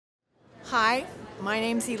Hi, my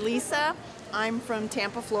name's Elisa. I'm from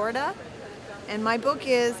Tampa, Florida, and my book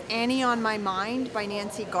is Annie on My Mind by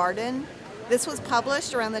Nancy Garden. This was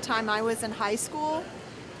published around the time I was in high school.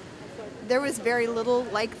 There was very little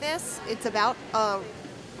like this. It's about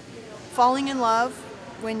falling in love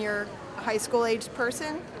when you're a high school aged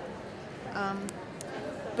person,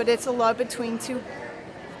 but it's a love between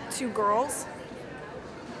two girls.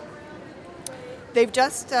 They've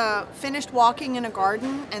just finished walking in a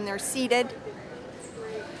garden and they're seated.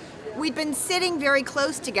 We'd been sitting very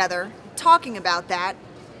close together, talking about that,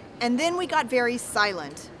 and then we got very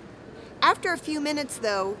silent. After a few minutes,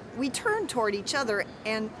 though, we turned toward each other,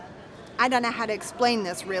 and I don't know how to explain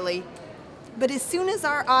this really, but as soon as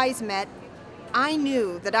our eyes met, I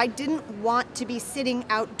knew that I didn't want to be sitting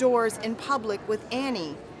outdoors in public with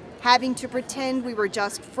Annie, having to pretend we were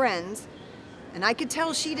just friends, and I could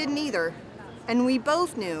tell she didn't either. And we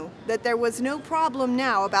both knew that there was no problem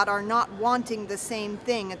now about our not wanting the same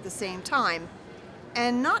thing at the same time,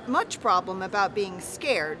 and not much problem about being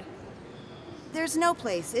scared. "There's no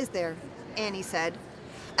place, is there?" Annie said.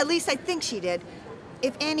 At least I think she did.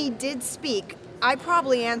 If Annie did speak, I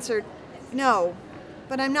probably answered no,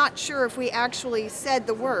 but I'm not sure if we actually said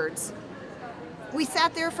the words. We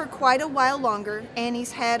sat there for quite a while longer,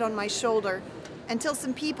 Annie's head on my shoulder, until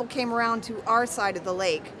some people came around to our side of the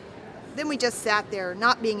lake. Then we just sat there,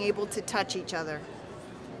 not being able to touch each other.